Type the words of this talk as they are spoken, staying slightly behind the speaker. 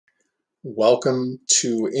Welcome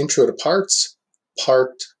to Intro to Parts,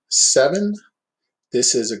 Part 7.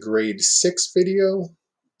 This is a grade 6 video.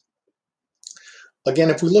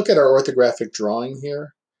 Again, if we look at our orthographic drawing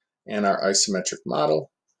here and our isometric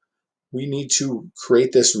model, we need to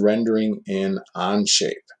create this rendering in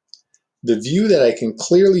OnShape. The view that I can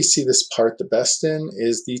clearly see this part the best in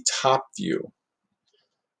is the top view.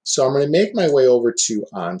 So I'm going to make my way over to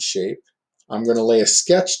OnShape. I'm going to lay a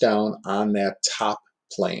sketch down on that top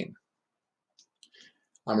plane.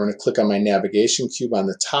 I'm going to click on my navigation cube on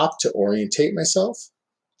the top to orientate myself.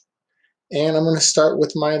 And I'm going to start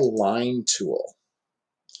with my line tool.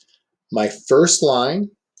 My first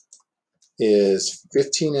line is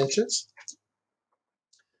 15 inches.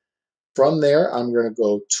 From there, I'm going to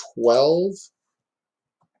go 12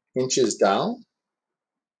 inches down.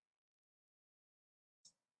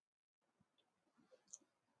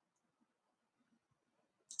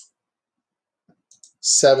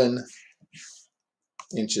 Seven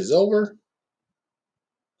inches over.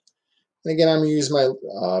 And again, I'm going to use my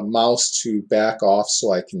mouse to back off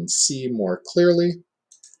so I can see more clearly.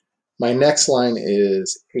 My next line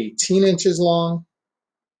is 18 inches long.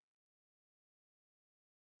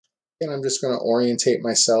 And I'm just going to orientate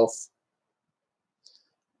myself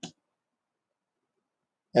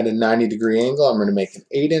at a 90-degree angle. I'm going to make an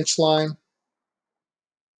 8-inch line.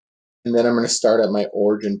 And then I'm going to start at my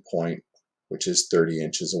origin point, which is 30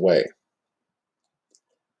 inches away.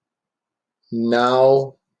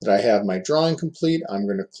 Now that I have my drawing complete, I'm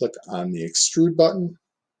going to click on the extrude button.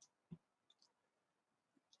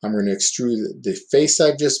 I'm going to extrude the face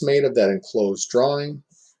I've just made of that enclosed drawing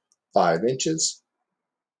 5 inches.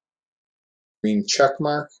 Green check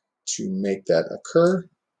mark to make that occur.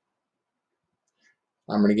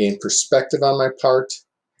 I'm going to gain perspective on my part,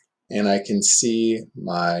 and I can see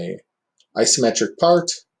my isometric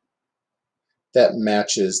part that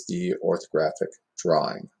matches the orthographic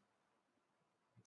drawing.